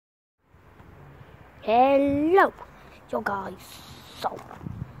Hello, yo guys. So,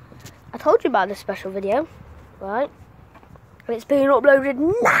 I told you about this special video, right? And it's being uploaded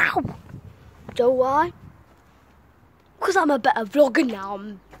now. Do you know why? Because I'm a better vlogger now.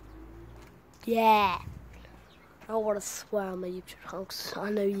 Yeah. I don't want to swear on my YouTube channel because I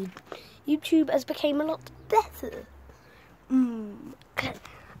know YouTube has become a lot better. Okay.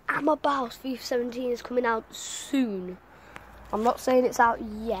 Animal House FIFA 17 is coming out soon. I'm not saying it's out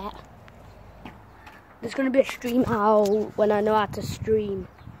yet. There's going to be a stream out when I know how to stream.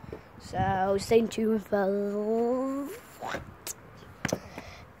 So stay tuned for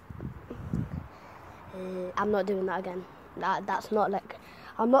that. I'm not doing that again. That's not like...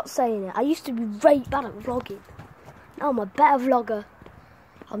 I'm not saying it. I used to be very bad at vlogging. Now I'm a better vlogger.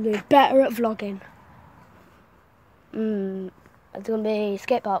 I'm doing better at vlogging. It's going to be a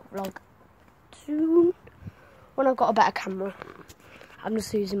skate park vlog soon. When I've got a better camera. I'm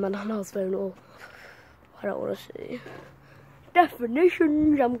just using my nana's phone or... I don't want to see.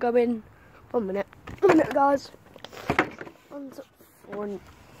 Definitions, I'm going. 1 minute. 1 minute, guys. One.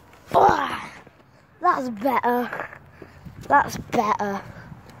 Oh, that's better. That's better.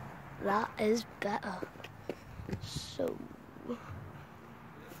 That is better. So, what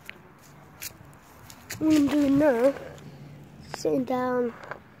I'm doing now, sitting down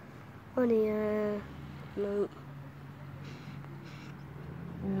on here. No.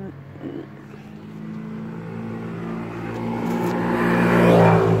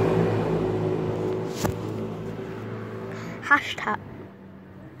 Hashtag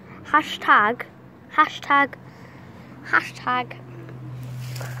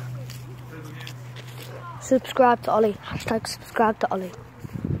subscribe to Ollie. Hashtag subscribe to Ollie.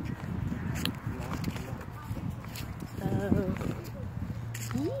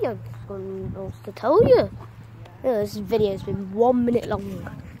 Yeah, I've got nothing else to tell you. Yeah, this video's been 1 minute long.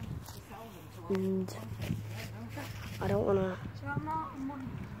 And I don't want to...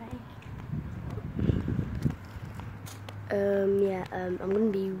 I'm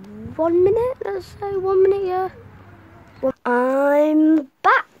going to be 1 minute, let's say 1 minute, yeah. I'm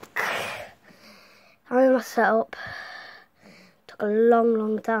back. I'm in my setup. Took a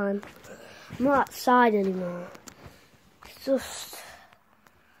long time. I'm not outside anymore. It's just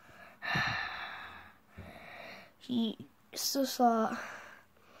like,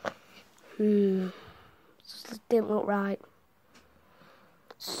 it just didn't look right.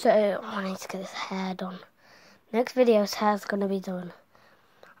 So I need to get his hair done. Next video's hair's gonna be done.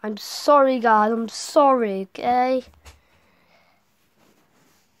 I'm sorry, guys. I'm sorry, okay?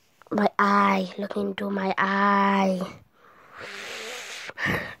 My eye. Look into my eye.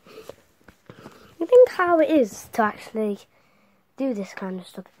 You think how it is to actually do this kind of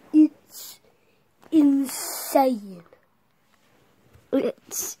stuff? It's insane.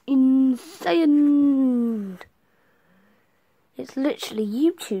 It's insane. It's literally,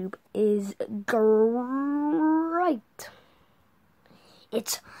 YouTube is great.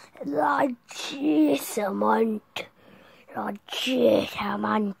 It's legitimate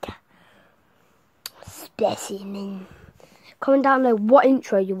specimen. Comment down below what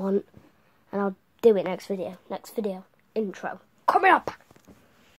intro you want and I'll do it next video. Intro. Coming up!